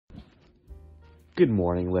Good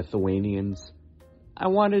morning, Lithuanians. I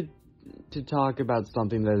wanted to talk about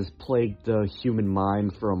something that has plagued the human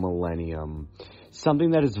mind for a millennium.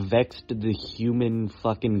 Something that has vexed the human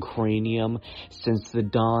fucking cranium since the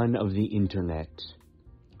dawn of the internet.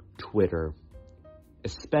 Twitter.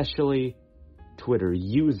 Especially Twitter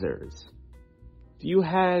users. If you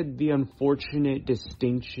had the unfortunate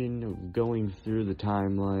distinction of going through the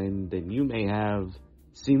timeline, then you may have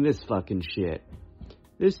seen this fucking shit.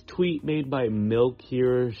 This tweet made by Milk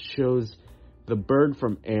here shows the bird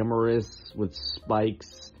from Amorous with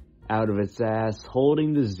spikes out of its ass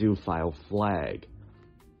holding the zoophile flag.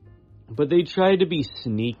 But they tried to be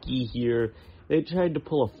sneaky here. They tried to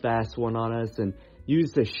pull a fast one on us and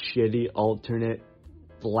use the shitty alternate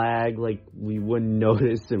flag like we wouldn't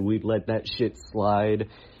notice and we'd let that shit slide.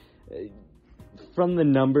 From the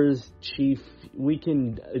numbers, Chief, we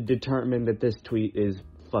can determine that this tweet is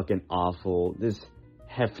fucking awful. This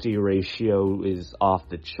hefty ratio is off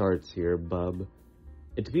the charts here, bub.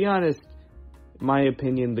 And to be honest, in my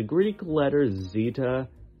opinion, the Greek letter zeta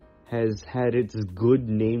has had its good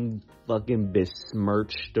name fucking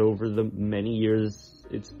besmirched over the many years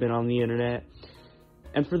it's been on the internet.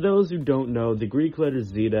 And for those who don't know, the Greek letter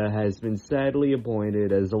zeta has been sadly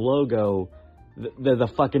appointed as the logo,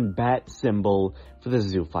 the fucking bat symbol for the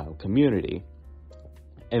zoophile community.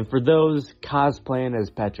 And for those cosplaying as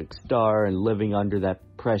Patrick Star and living under that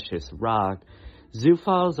precious rock,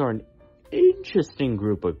 zoophiles are an interesting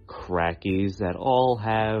group of crackies that all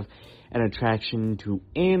have an attraction to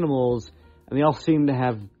animals, and they all seem to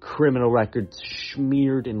have criminal records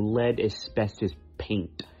smeared in lead asbestos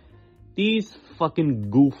paint. These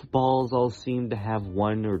fucking goofballs all seem to have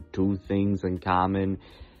one or two things in common.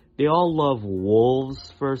 They all love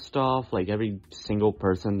wolves, first off. Like, every single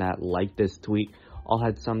person that liked this tweet all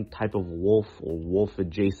had some type of wolf or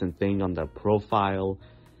wolf-adjacent thing on their profile.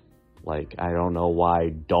 Like, I don't know why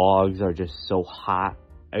dogs are just so hot,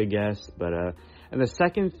 I guess. But, and the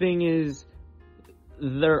second thing is,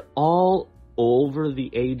 they're all over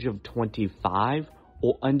the age of 25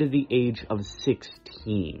 or under the age of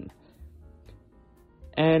 16.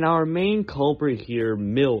 And our main culprit here,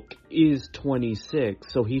 Milk, is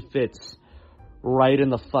 26, so he fits right in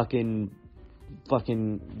the fucking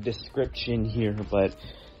description here. But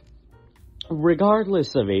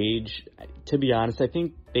regardless of age, to be honest, I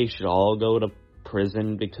think they should all go to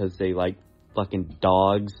prison because they like fucking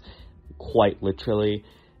dogs, quite literally.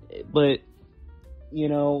 But, you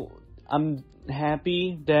know, I'm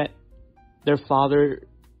happy that their father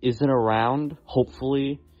isn't around,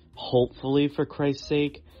 hopefully for Christ's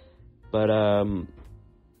sake. But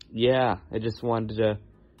yeah, I just wanted to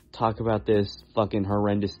talk about this fucking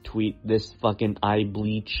horrendous tweet. This fucking eye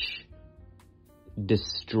bleach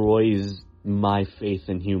destroys my faith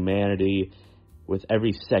in humanity with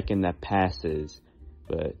every second that passes.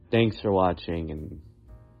 But thanks for watching, and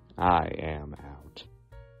I am out.